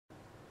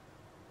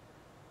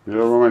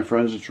Hello my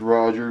friends, it's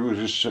Roger. We'll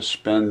just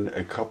spend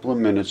a couple of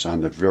minutes on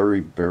the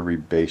very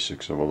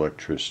basics of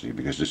electricity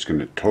because it's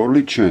going to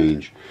totally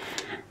change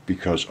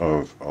because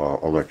of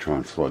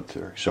electron flood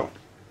theory. So,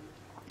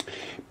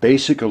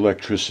 basic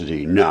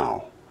electricity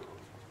now,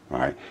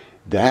 right?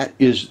 That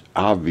is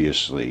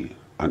obviously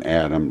an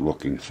atom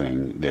looking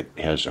thing that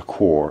has a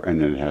core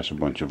and then it has a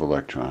bunch of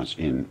electrons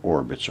in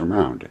orbits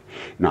around it.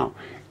 Now,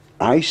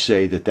 I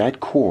say that that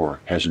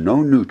core has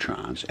no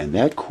neutrons, and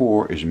that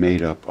core is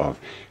made up of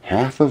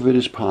half of it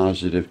is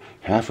positive,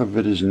 half of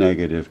it is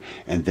negative,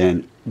 and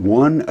then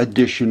one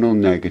additional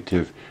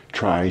negative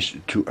tries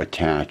to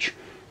attach,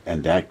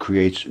 and that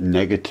creates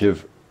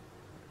negative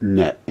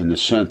net in the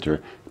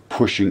center,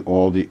 pushing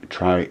all the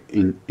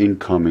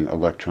incoming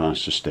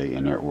electrons to stay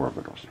in their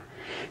orbitals.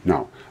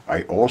 Now,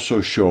 I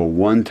also show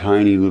one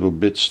tiny little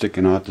bit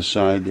sticking out the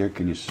side there.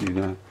 Can you see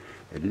that?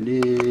 A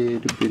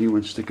little bitty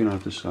one sticking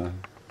out the side.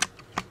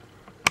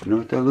 You know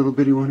what that little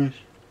bitty one is?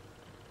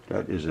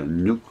 That is a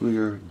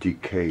nuclear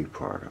decay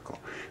particle,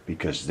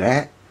 because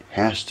that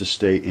has to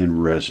stay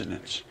in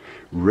resonance.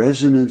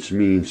 Resonance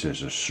means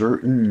there's a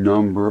certain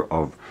number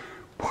of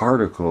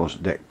particles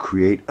that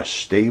create a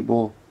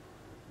stable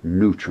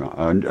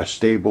neutron, a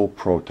stable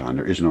proton.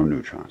 There is no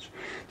neutrons.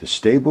 The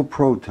stable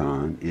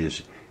proton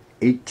is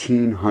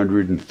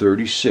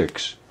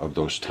 1836 of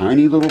those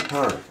tiny little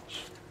particles.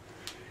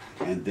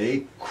 And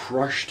they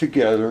crush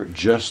together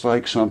just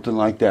like something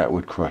like that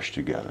would crush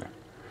together.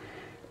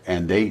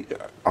 And they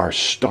are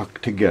stuck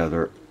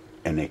together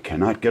and they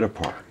cannot get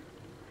apart.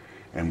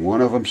 And one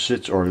of them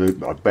sits, or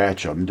a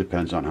batch of them,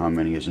 depends on how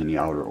many is in the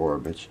outer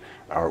orbits,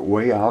 are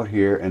way out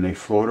here and they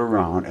float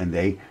around and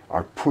they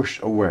are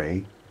pushed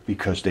away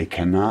because they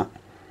cannot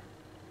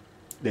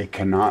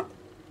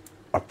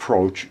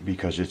approach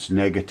because it's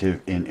negative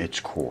in its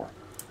core.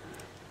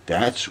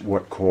 That's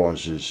what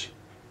causes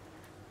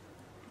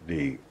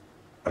the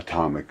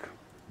atomic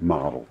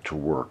model to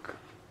work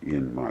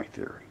in my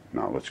theory.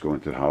 Now let's go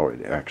into how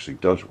it actually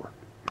does work.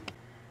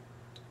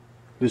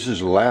 This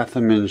is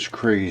Latham's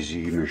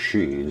crazy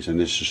machines, and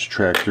this is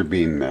tractor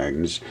beam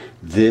magnets.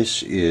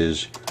 This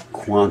is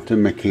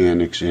quantum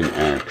mechanics in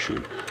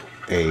action.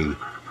 A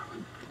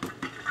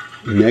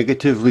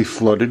negatively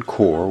flooded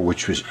core,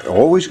 which was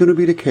always going to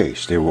be the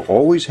case. They will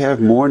always have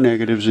more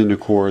negatives in the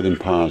core than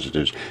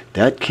positives.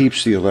 That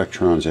keeps the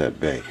electrons at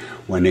bay.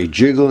 When they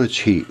jiggle, it's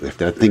heat. If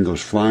that thing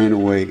goes flying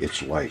away,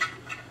 it's light.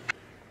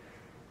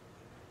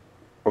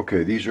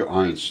 Okay, these are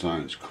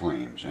Einstein's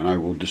claims, and I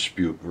will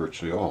dispute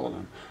virtually all of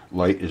them.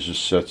 Light is a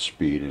set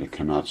speed and it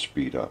cannot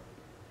speed up.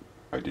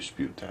 I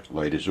dispute that.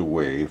 Light is a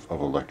wave of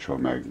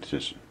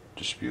electromagnetism.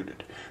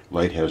 Disputed.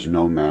 Light has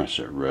no mass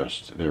at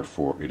rest,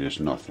 therefore it is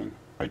nothing.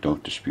 I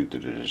don't dispute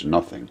that it is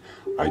nothing.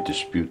 I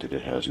dispute that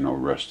it has no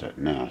rest at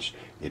mass.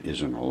 It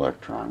is an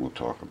electron. We'll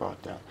talk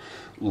about that.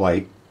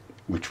 Light,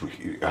 which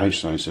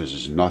Einstein says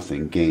is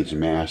nothing, gains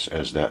mass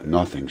as that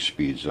nothing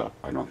speeds up.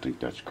 I don't think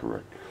that's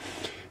correct.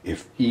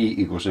 If E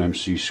equals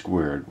mc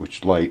squared,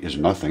 which light is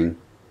nothing,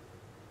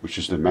 which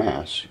is the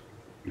mass,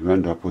 you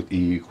end up with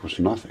E equals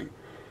nothing.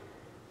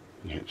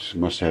 It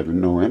must have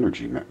no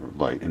energy,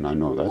 light, and I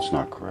know that's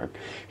not correct.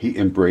 He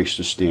embraced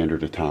the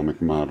standard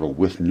atomic model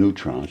with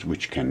neutrons,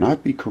 which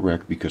cannot be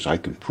correct because I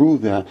can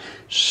prove that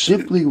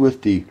simply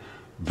with the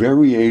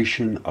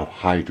variation of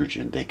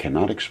hydrogen. They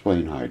cannot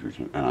explain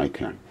hydrogen, and I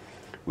can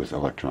with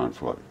electron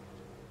flood.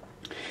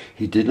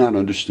 He did not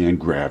understand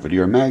gravity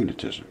or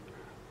magnetism.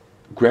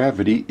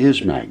 Gravity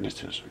is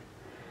magnetism.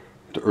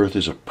 The Earth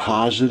is a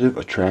positive,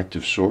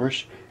 attractive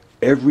source.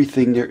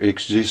 Everything that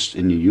exists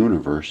in the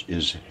universe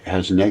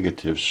has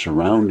negatives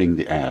surrounding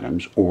the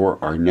atoms, or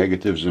are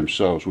negatives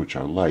themselves, which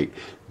are light.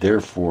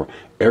 Therefore,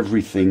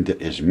 everything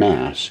that is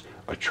mass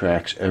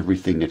attracts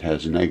everything that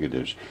has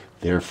negatives.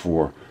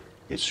 Therefore,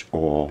 it's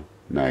all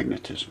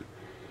magnetism.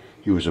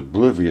 He was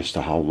oblivious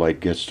to how light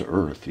gets to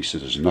Earth. He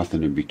said there's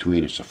nothing in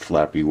between. It's a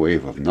flappy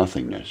wave of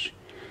nothingness.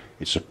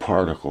 It's a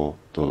particle.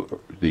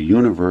 The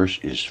universe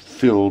is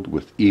filled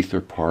with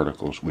ether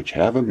particles which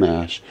have a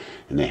mass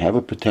and they have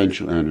a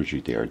potential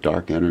energy. They are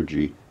dark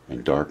energy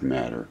and dark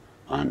matter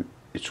on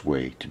its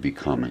way to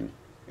becoming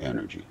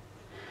energy.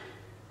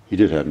 He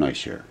did have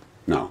nice hair.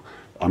 Now,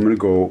 I'm going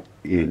to go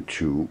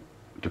into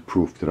the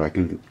proof that I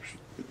can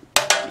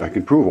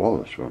prove all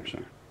this, what I'm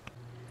saying.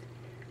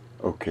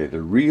 Okay,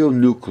 the real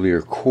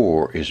nuclear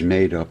core is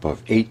made up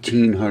of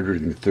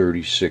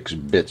 1836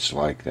 bits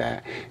like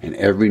that, and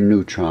every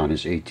neutron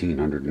is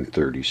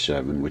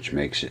 1837, which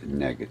makes it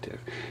negative.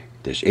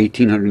 There's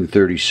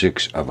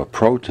 1836 of a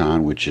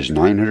proton, which is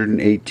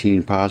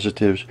 918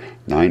 positives,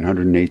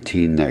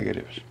 918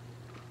 negatives.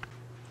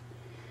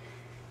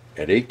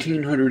 At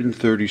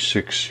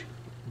 1836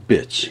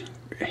 bits,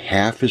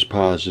 half is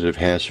positive,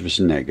 half is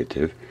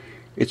negative.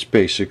 It's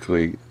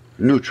basically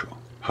neutral.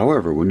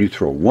 However, when you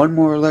throw one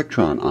more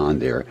electron on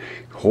there,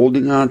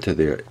 holding on to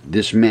there,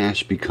 this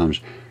mass becomes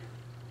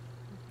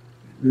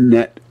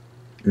net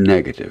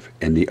negative,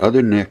 and the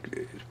other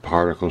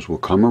particles will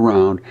come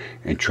around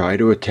and try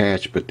to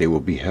attach, but they will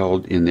be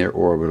held in their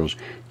orbitals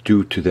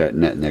due to that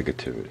net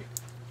negativity.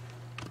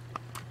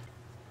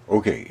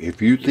 Okay,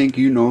 if you think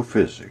you know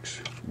physics,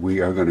 we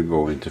are going to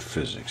go into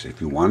physics. If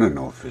you want to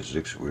know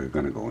physics, we're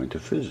going to go into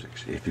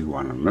physics. If you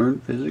want to learn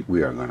physics,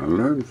 we are going to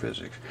learn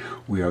physics.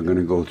 We are going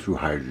to go through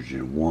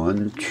hydrogen.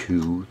 1,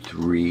 2,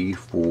 3,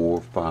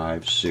 4,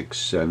 5, 6,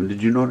 7.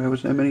 Did you know there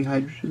was that many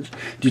hydrogens?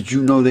 Did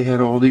you know they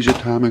had all these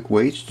atomic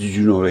weights? Did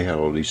you know they had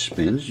all these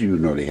spins? Did you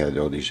know they had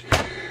all these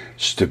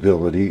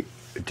stability,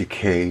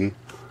 decay,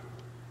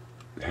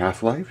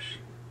 half-lives?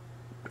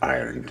 I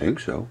didn't think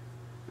so.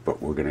 But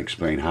we're going to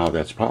explain how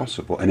that's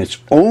possible, and it's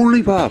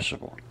only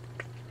possible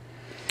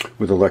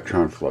with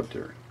electron flood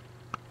theory.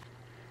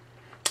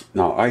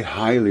 Now, I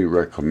highly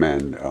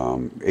recommend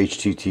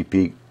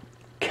http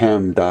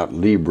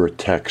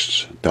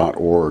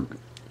chem.libratexts.org,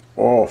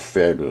 all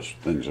fabulous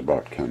things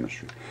about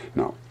chemistry.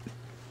 Now,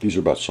 these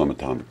are about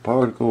subatomic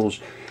particles.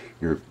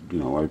 I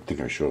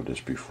think I showed this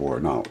before.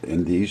 Now,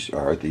 and these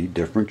are the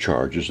different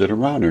charges that are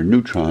around there.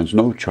 Neutrons,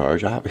 no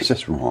charge. Obviously,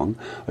 that's wrong.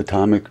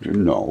 Atomic,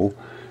 no.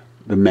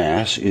 The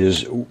mass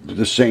is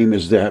the same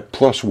as that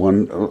plus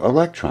one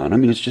electron. I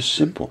mean, it's just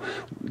simple.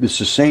 It's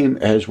the same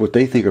as what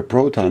they think a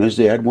proton is.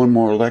 They add one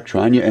more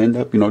electron, you end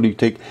up, you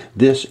take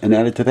this and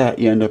add it to that,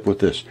 you end up with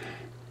this.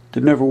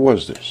 There never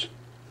was this.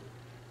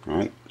 All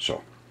right?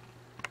 So,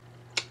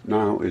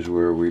 now is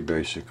where we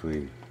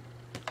basically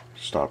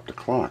stop the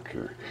clock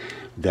here.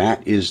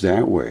 That is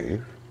that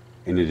wave,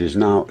 and it is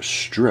now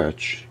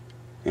stretched,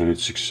 and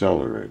it's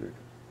accelerated.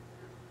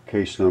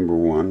 Case number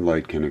 1,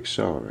 light can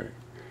accelerate.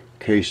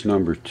 Case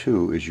number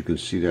 2 is you can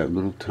see that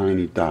little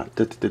tiny dot.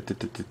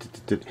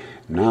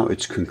 Now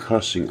it's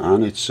concussing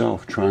on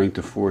itself, trying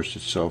to force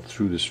itself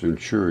through this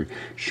venturi,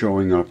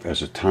 showing up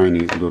as a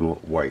tiny little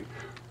white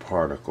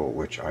particle,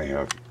 which I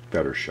have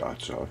better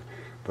shots of.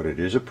 But it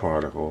is a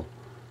particle.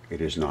 It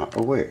is not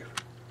a wave.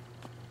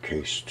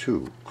 Case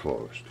 2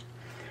 closed.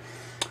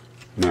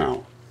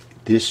 Now,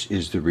 this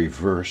is the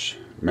reverse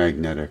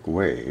magnetic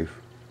wave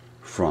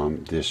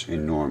from this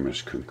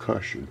enormous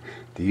concussion.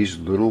 These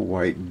little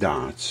white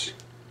dots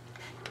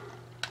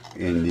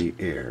in the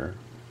air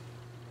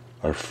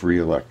are free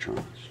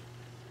electrons.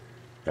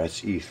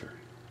 That's ether.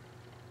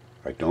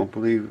 I don't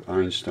believe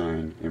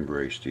Einstein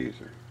embraced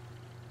ether.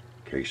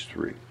 Case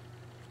 3,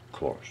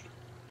 closed.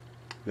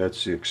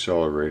 That's the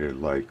accelerated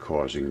light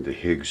causing the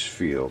Higgs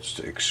fields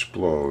to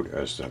explode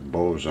as the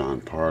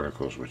boson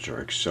particles, which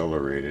are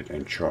accelerated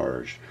and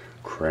charged,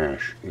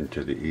 crash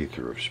into the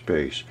ether of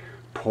space,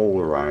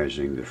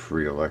 polarizing the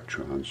free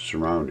electrons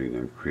surrounding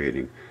them,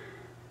 creating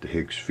the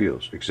Higgs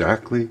fields.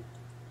 Exact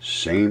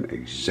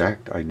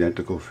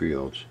identical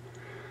fields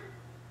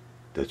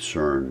that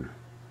CERN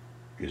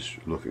is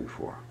looking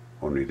for.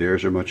 Only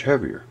theirs are much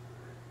heavier.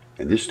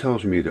 And this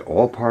tells me that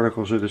all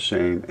particles are the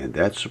same, and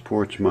that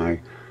supports my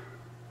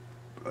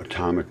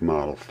atomic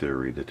model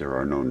theory that there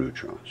are no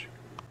neutrons.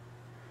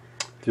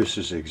 This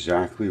is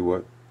exactly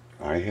what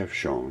I have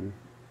shown.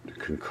 The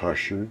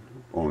concussion,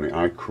 only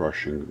eye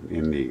crushing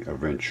in the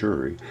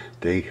venturi,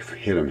 they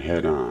hit them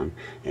head on,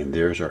 and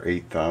theirs are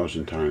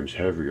 8,000 times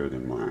heavier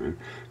than mine.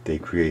 They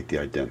create the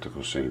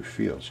identical same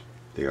fields.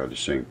 They are the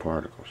same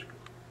particles.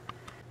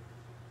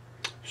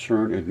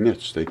 CERN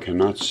admits they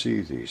cannot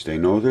see these. They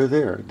know they're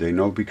there. They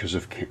know because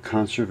of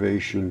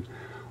conservation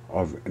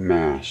of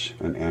mass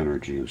and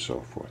energy and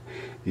so forth.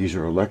 These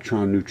are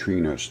electron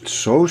neutrinos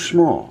so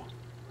small,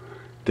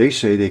 they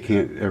say they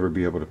can't ever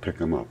be able to pick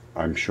them up.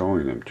 I'm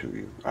showing them to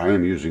you. I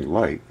am using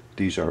light,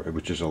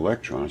 which is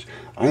electrons.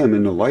 I am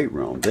in the light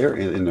realm. They're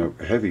in the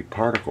heavy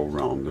particle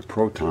realm, the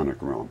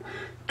protonic realm.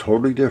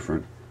 Totally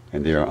different,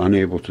 and they are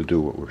unable to do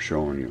what we're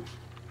showing you.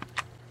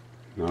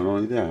 Not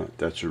only that,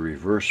 that's a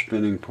reverse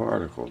spinning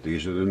particle.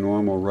 These are the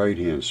normal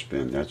right-hand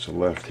spin. That's a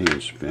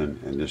left-hand spin,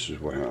 and this is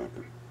what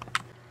happened.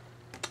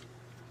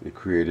 It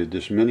created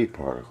this mini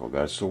particle.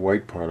 That's the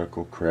white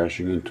particle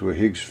crashing into a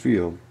Higgs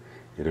field.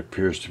 It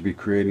appears to be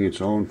creating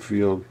its own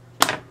field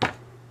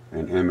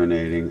and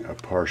emanating a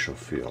partial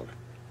field.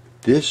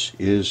 This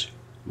is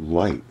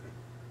light.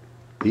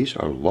 These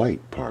are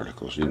light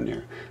particles in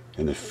there.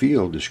 And the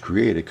field is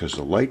created because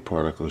the light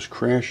particle is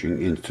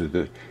crashing into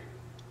the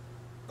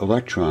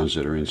electrons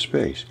that are in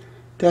space.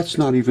 That's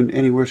not even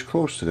anywhere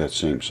close to that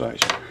same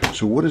size.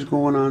 So what is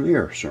going on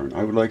there, CERN?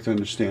 I would like to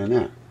understand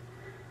that.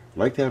 I'd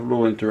like to have a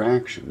little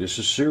interaction. This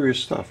is serious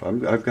stuff.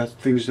 I've got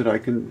things that I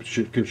can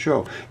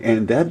show.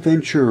 And that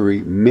venturi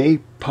may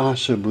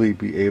possibly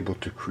be able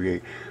to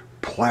create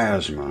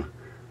plasma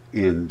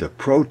in the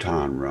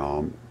proton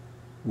realm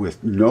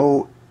with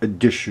no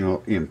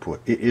additional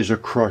input. It is a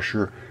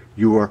crusher.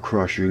 You are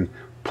crushing.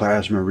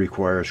 Plasma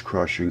requires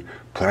crushing.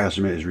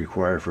 Plasma is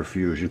required for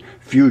fusion.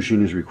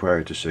 Fusion is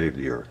required to save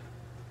the Earth.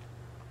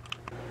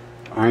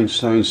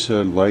 Einstein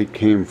said light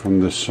came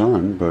from the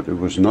sun, but it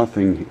was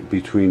nothing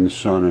between the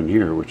sun and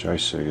here, which I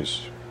say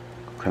is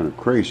kind of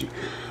crazy.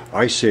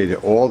 I say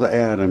that all the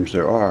atoms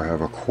there are have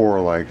a core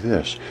like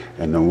this,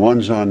 and the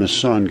ones on the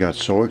sun got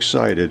so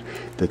excited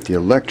that the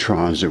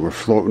electrons that were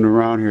floating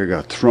around here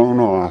got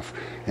thrown off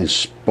and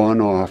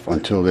spun off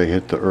until they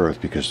hit the Earth,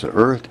 because the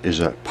Earth is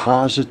a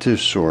positive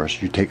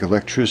source. You take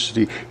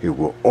electricity, it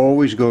will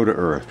always go to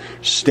Earth.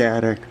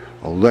 Static,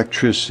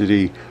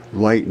 electricity,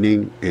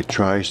 lightning, it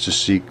tries to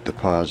seek the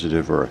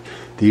positive Earth.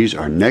 These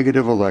are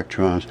negative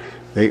electrons.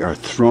 They are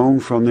thrown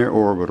from their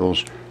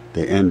orbitals.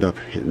 They end up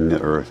hitting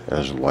the Earth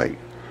as light.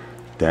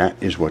 That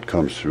is what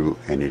comes through,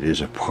 and it is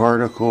a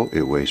particle.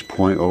 It weighs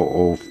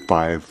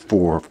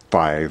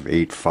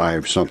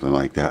 0.0054585, something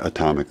like that,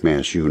 atomic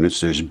mass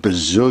units. There's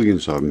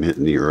bazillions of them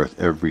hitting the Earth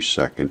every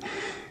second.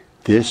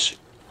 The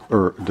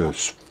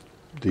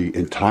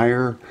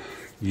entire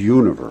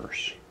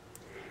universe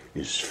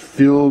is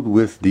filled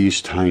with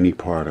these tiny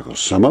particles.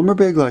 Some of them are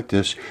big like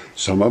this.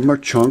 Some of them are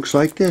chunks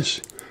like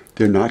this.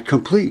 They're not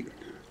complete,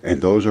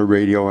 and those are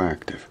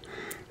radioactive.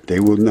 They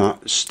will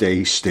not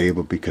stay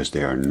stable because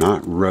they are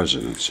not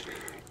resonance.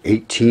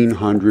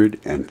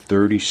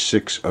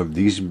 1,836 of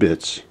these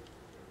bits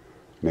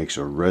makes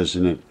a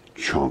resonant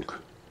chunk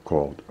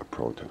called a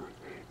proton.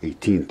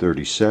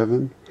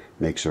 1837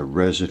 makes a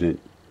resonant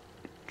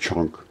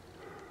chunk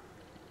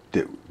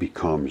that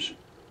becomes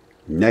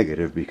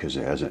negative because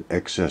it has an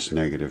excess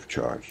negative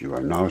charge. You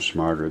are now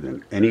smarter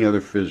than any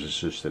other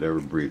physicist that ever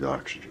breathed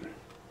oxygen.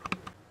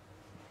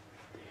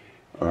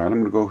 Alright, I'm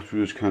going to go through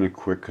this kind of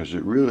quick because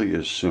it really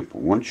is simple.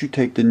 Once you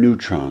take the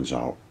neutrons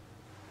out,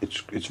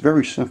 it's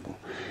very simple.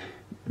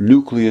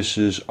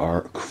 Nucleuses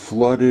are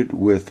flooded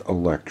with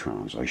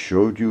electrons. I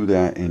showed you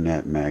that in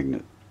that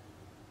magnet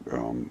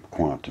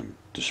quantum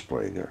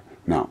display there.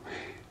 Now,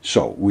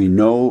 so we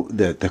know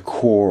that the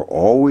core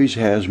always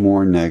has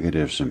more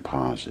negatives than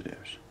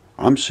positives.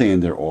 I'm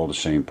saying they're all the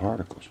same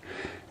particles.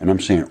 And I'm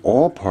saying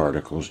all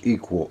particles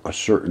equal a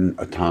certain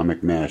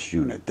atomic mass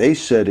unit. They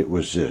said it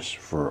was this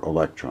for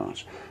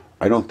electrons.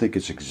 I don't think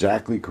it's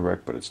exactly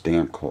correct, but it's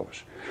damn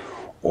close.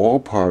 All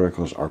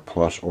particles are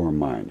plus or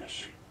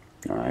minus.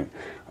 All right.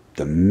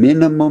 The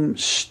minimum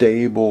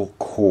stable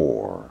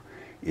core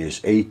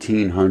is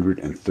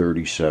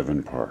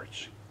 1,837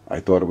 parts. I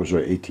thought it was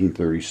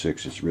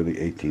 1836. It's really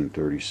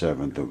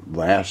 1837. The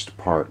last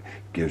part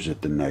gives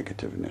it the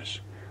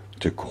negativeness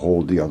to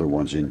hold the other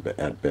ones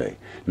at bay.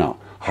 Now,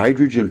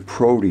 hydrogen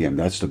protium,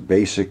 that's the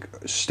basic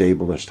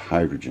stablest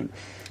hydrogen,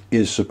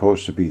 is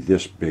supposed to be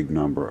this big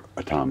number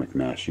atomic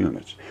mass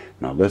units.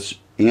 Now let's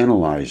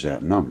analyze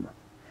that number.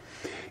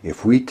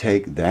 If we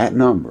take that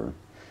number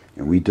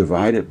and we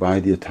divide it by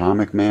the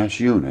atomic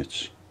mass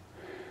units,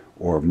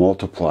 or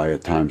multiply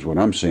it times what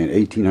I'm saying,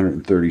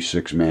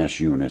 1,836 mass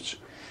units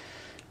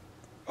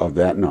of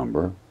that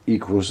number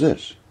equals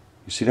this.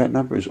 You see, that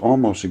number is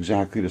almost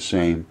exactly the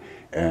same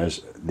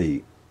as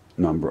the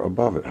number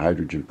above it,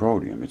 hydrogen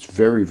protium. It's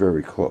very,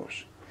 very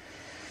close.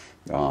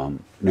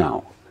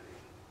 Now,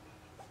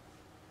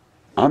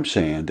 I'm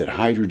saying that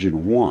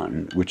hydrogen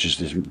 1, which is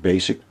this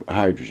basic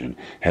hydrogen,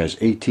 has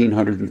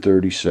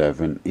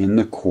 1,837 in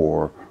the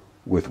core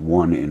with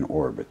 1 in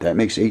orbit. That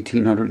makes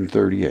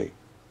 1,838.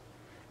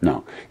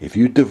 Now, if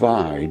you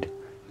divide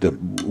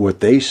what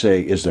they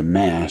say is the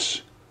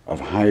mass of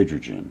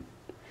hydrogen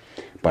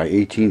by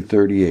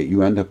 1838,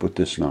 you end up with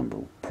this number,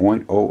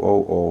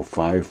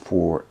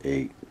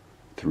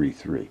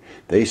 0.000548833.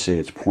 They say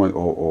it's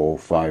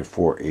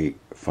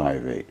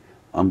 0.0054858.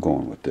 I'm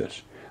going with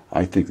this.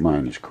 I think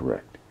mine is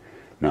correct.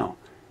 Now,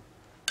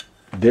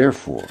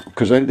 therefore,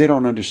 because they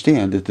don't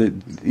understand that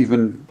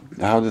even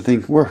how the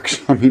thing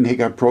works. I mean, they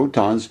got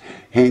protons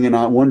hanging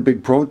on, one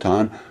big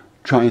proton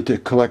trying to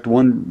collect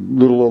one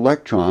little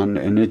electron,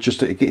 and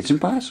it's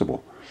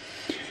impossible.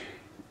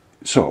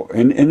 So,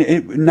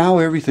 now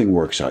everything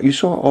works out. You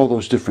saw all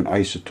those different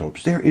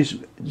isotopes. There is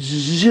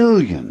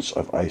zillions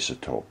of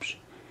isotopes.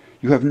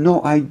 You have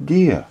no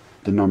idea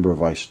the number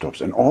of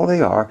isotopes. And all they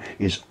are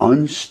is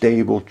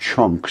unstable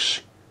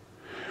chunks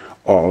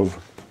of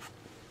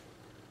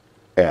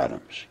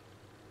atoms.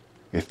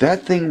 If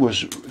that thing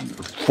was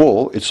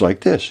full, it's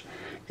like this.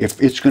 If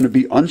it's going to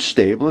be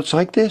unstable, it's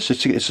like this.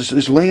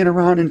 It's laying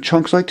around in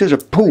chunks like this,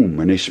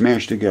 boom, and they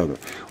smash together.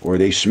 Or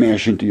they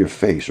smash into your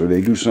face, or they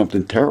do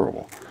something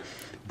terrible.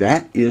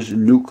 That is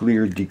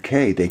nuclear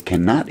decay. They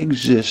cannot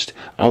exist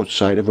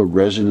outside of a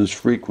resonance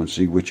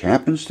frequency, which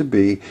happens to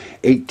be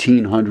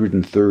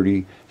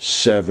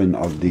 1,837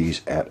 of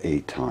these at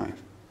a time.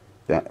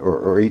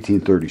 Or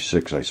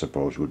 1836, I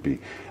suppose, would be.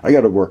 I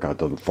got to work out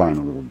the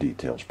final little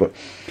details. But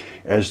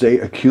as they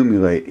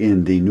accumulate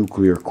in the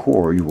nuclear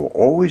core, you will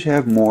always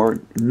have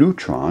more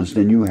neutrons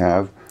than you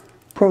have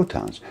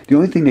protons. The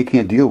only thing they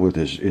can't deal with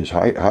is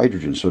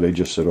hydrogen, so they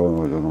just said,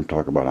 oh, no, don't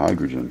talk about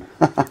hydrogen.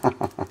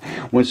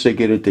 Once they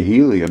get into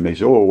helium, they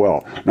say, oh,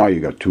 well, now you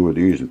got 2 of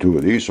these and 2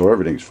 of these, so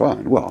everything's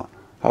fine. Well,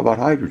 how about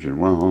hydrogen?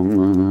 Well, we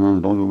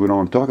don't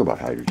want to talk about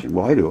hydrogen.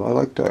 Well, I do. I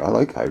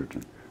like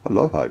hydrogen. I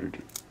love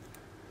hydrogen.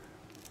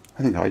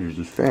 I think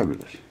hydrogen is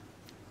fabulous.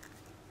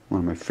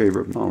 One of my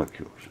favorite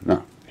molecules.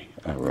 Now,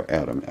 or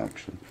atom,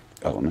 actually,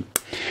 element.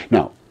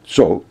 Now,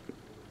 so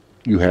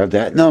you have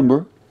that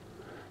number.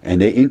 And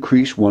they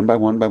increase one by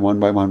one by one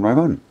by one by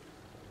one.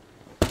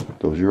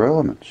 Those are your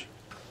elements.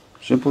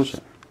 Simple as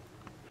that.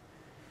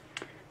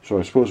 So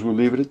I suppose we'll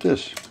leave it at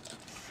this.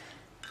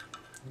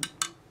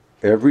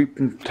 Every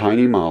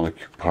tiny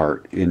molecule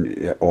part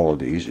in all of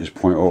these is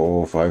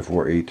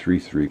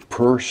 0.0054833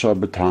 per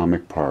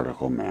subatomic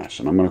particle mass.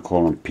 And I'm going to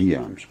call them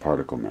PMs,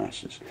 particle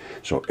masses.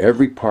 So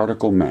every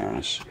particle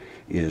mass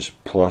is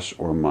plus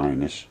or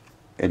minus,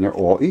 and they're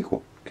all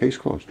equal. Case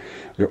closed.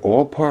 They're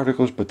all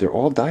particles, but they're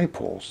all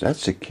dipoles.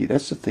 That's the key.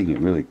 That's the thing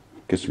that really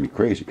gets me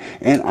crazy.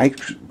 And I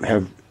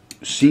have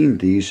seen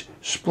these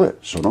split,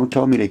 so don't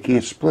tell me they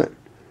can't split.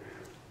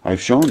 I've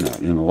shown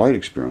that in the light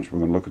experiments. We're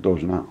going to look at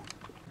those now.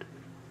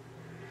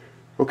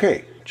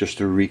 Okay, just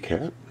to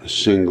recap, a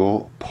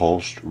single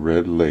pulsed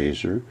red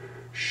laser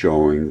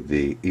showing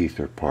the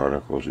ether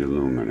particles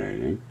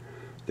illuminating.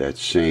 That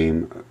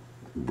same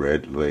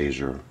red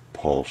laser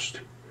pulsed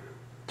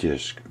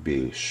disk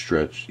being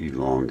stretched,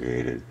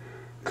 elongated,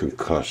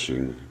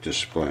 concussing,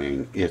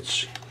 displaying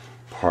its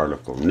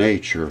particle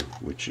nature,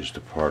 which is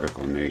the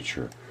particle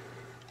nature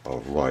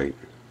of light,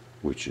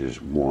 which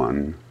is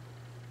one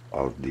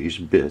of these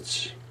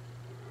bits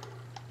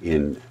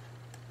in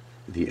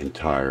the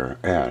entire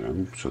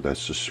atom. So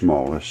that's the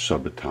smallest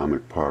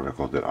subatomic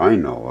particle that I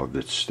know of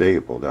that's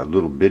stable. That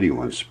little bitty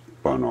one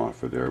spun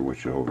off of there,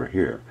 which is over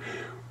here.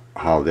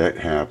 How that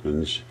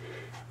happens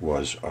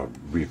was a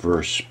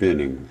reverse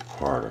spinning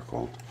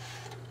particle,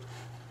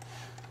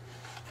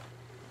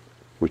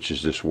 which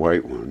is this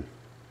white one,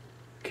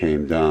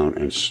 came down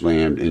and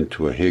slammed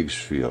into a Higgs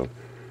field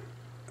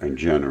and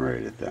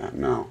generated that.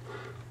 Now,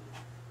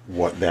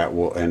 what that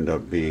will end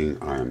up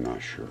being, I am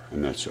not sure.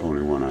 And that's the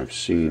only one I've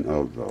seen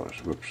of those.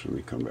 Whoops, let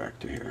me come back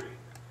to here.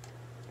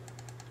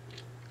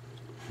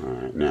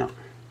 Alright, now,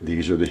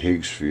 these are the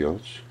Higgs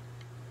fields.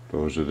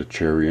 Those are the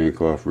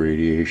Cherenkov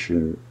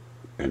radiation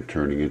and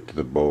turning into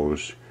the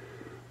Bose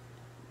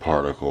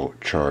particle,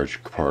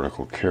 charged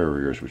particle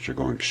carriers, which are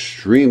going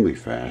extremely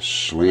fast,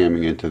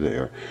 slamming into the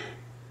air.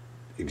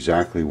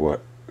 Exactly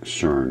what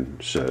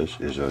CERN says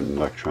is an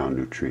electron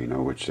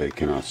neutrino, which they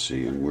cannot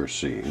see and we're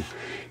seeing.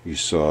 You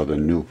saw the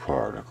new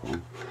particle.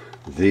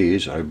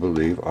 These, I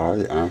believe, are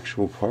the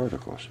actual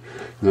particles.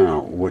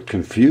 Now, what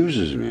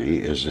confuses me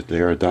is that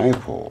they are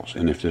dipoles,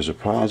 and if there's a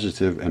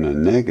positive and a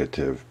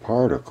negative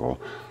particle,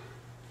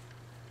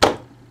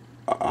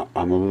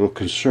 I'm a little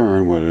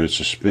concerned whether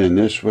it's a spin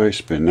this way,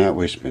 spin that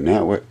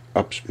way,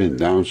 up spin,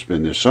 down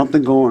spin. There's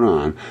something going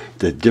on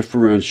that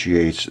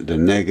differentiates the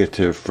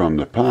negative from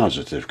the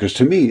positive. Because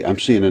to me, I'm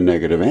seeing a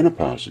negative and a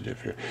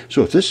positive here.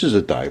 So if this is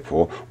a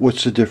dipole,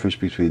 what's the difference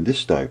between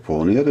this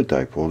dipole and the other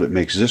dipole that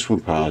makes this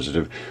one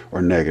positive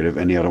or negative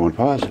and the other one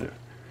positive?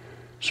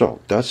 So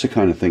that's the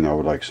kind of thing I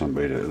would like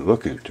somebody to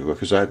look into.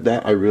 Because I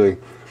really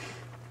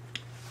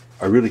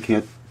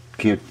can't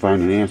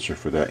find an answer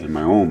for that in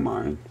my own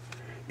mind.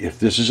 If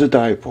this is a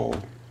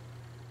dipole,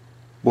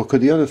 what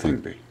could the other thing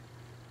be?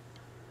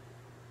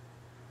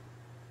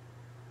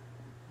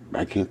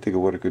 I can't think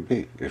of what it could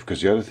be.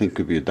 Because the other thing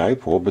could be a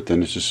dipole, but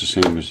then it's just the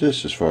same as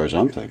this, as far as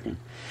I'm thinking.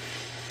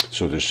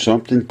 So there's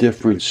something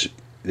different.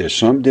 There's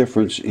some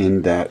difference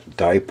in that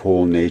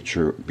dipole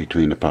nature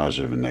between the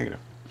positive and negative,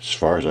 as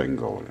far as I can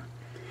go with it.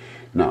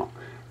 Now,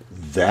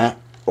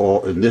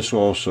 and this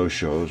also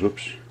shows.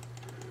 Whoops.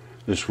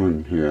 This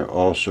one here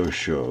also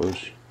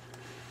shows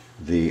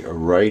the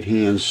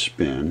right-hand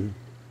spin,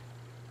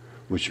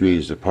 which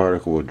means the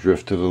particle will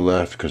drift to the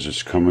left because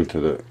it's coming to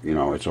the,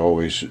 it's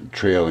always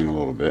trailing a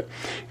little bit.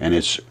 And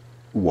it's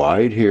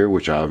wide here,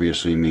 which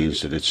obviously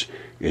means that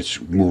it's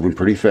moving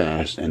pretty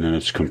fast, and then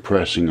it's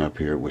compressing up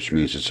here, which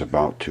means it's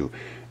about to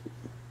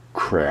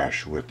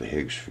crash with the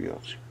Higgs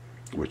fields,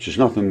 which is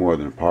nothing more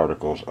than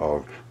particles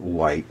of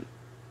light,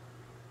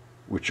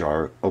 which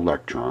are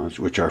electrons,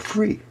 which are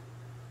free.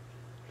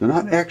 They're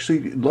not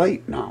actually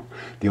light now.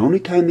 The only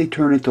time they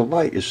turn into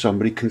light is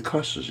somebody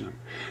concusses them.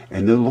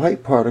 And the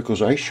light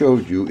particles I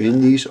showed you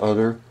in these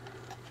are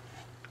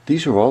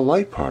all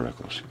light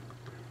particles.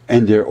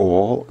 And they're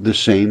all the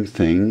same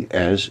thing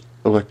as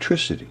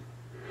electricity.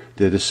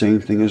 They're the same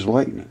thing as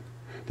lightning.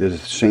 They're the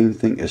same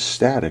thing as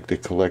static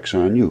that collects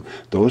on you.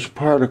 Those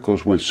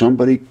particles, when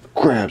somebody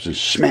grabs and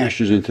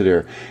smashes into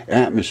their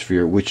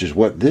atmosphere, which is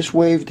what this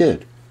wave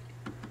did,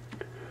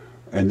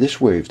 and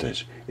this wave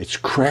does, it's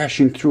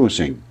crashing through and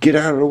saying, get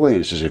out of the way.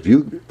 And it says, if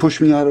you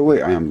push me out of the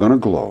way, I am going to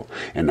glow.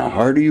 And the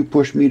harder you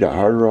push me, the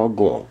harder I'll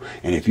glow.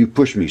 And if you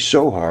push me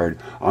so hard,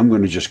 I'm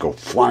going to just go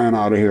flying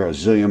out of here a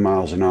zillion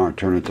miles an hour and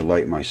turn into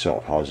light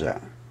myself. How's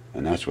that?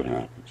 And that's what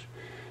happens.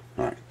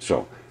 All right,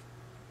 so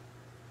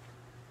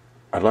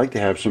I'd like to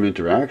have some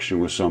interaction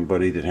with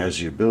somebody that has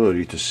the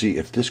ability to see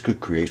if this could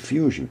create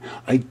fusion.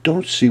 I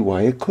don't see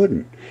why it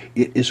couldn't.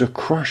 It is a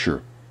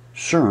crusher.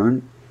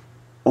 CERN,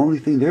 only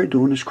thing they're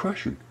doing is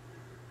crushing.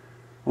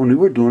 Only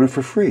we're doing it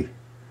for free.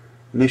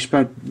 And they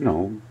spent,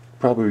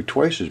 probably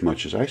twice as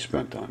much as I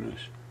spent on this.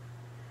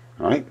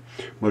 All right?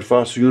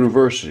 Mudfossil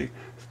University.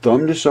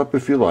 Thumb this up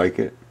if you like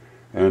it.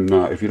 And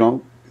if you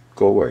don't,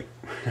 go away.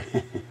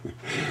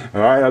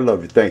 All right? I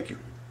love you. Thank you.